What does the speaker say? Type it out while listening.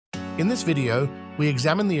In this video, we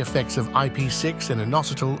examine the effects of IP6 and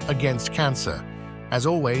inositol against cancer. As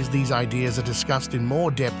always, these ideas are discussed in more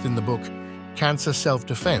depth in the book Cancer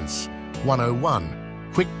Self-Defense 101,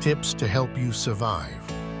 Quick Tips to Help You Survive.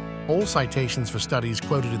 All citations for studies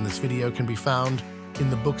quoted in this video can be found in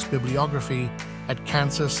the book's bibliography at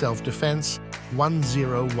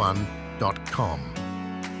cancerselfdefense101.com.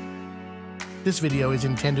 This video is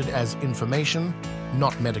intended as information,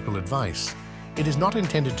 not medical advice. It is not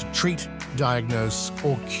intended to treat, diagnose,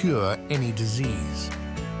 or cure any disease.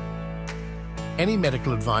 Any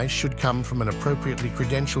medical advice should come from an appropriately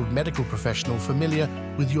credentialed medical professional familiar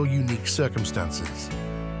with your unique circumstances.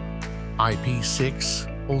 IP6,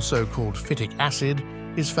 also called phytic acid,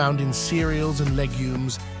 is found in cereals and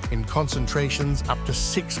legumes in concentrations up to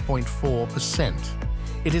 6.4%.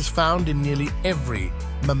 It is found in nearly every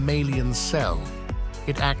mammalian cell.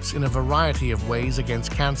 It acts in a variety of ways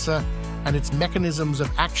against cancer, and its mechanisms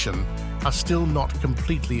of action are still not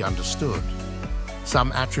completely understood.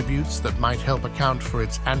 Some attributes that might help account for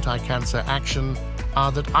its anti-cancer action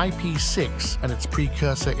are that IP6 and its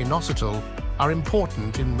precursor inositol are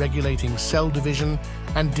important in regulating cell division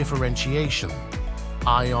and differentiation,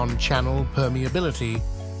 ion channel permeability,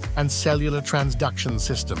 and cellular transduction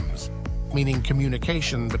systems, meaning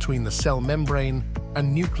communication between the cell membrane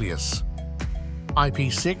and nucleus.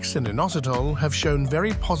 IP6 and inositol have shown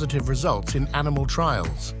very positive results in animal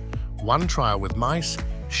trials. One trial with mice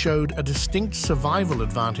showed a distinct survival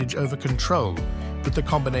advantage over control, with the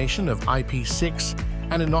combination of IP6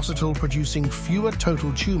 and inositol producing fewer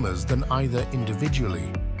total tumors than either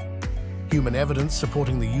individually. Human evidence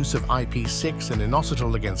supporting the use of IP6 and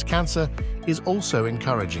inositol against cancer is also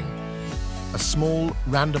encouraging. A small,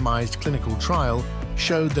 randomized clinical trial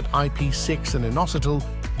showed that IP6 and inositol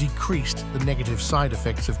decreased the negative side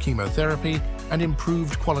effects of chemotherapy and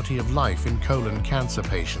improved quality of life in colon cancer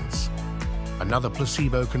patients. Another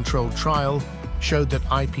placebo-controlled trial showed that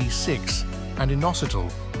IP6 and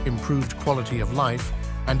inositol improved quality of life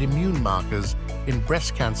and immune markers in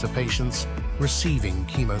breast cancer patients receiving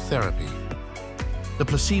chemotherapy. The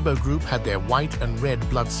placebo group had their white and red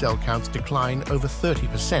blood cell counts decline over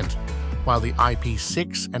 30%, while the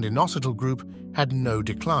IP6 and inositol group had no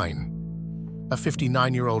decline. A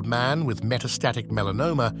 59-year-old man with metastatic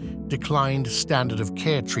melanoma declined standard of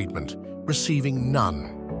care treatment, receiving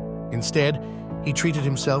none. Instead, he treated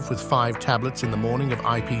himself with 5 tablets in the morning of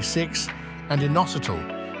IP6 and inositol,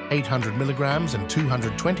 800 milligrams and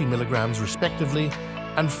 220 milligrams respectively,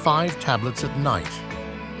 and 5 tablets at night.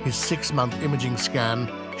 His 6-month imaging scan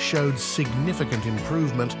showed significant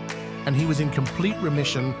improvement, and he was in complete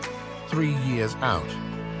remission 3 years out.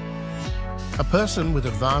 A person with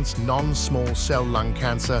advanced non-small cell lung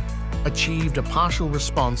cancer achieved a partial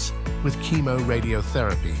response with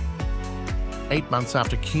chemoradiotherapy. 8 months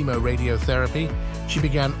after chemoradiotherapy, she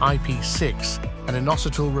began IP6, and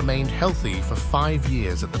inositol remained healthy for 5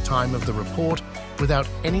 years at the time of the report without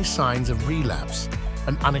any signs of relapse,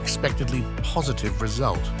 an unexpectedly positive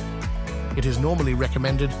result. It is normally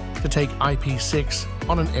recommended to take IP6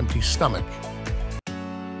 on an empty stomach.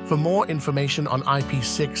 For more information on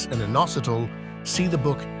IP6 and inositol, see the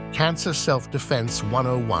book Cancer Self-Defense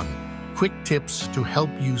 101, Quick Tips to Help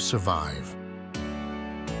You Survive.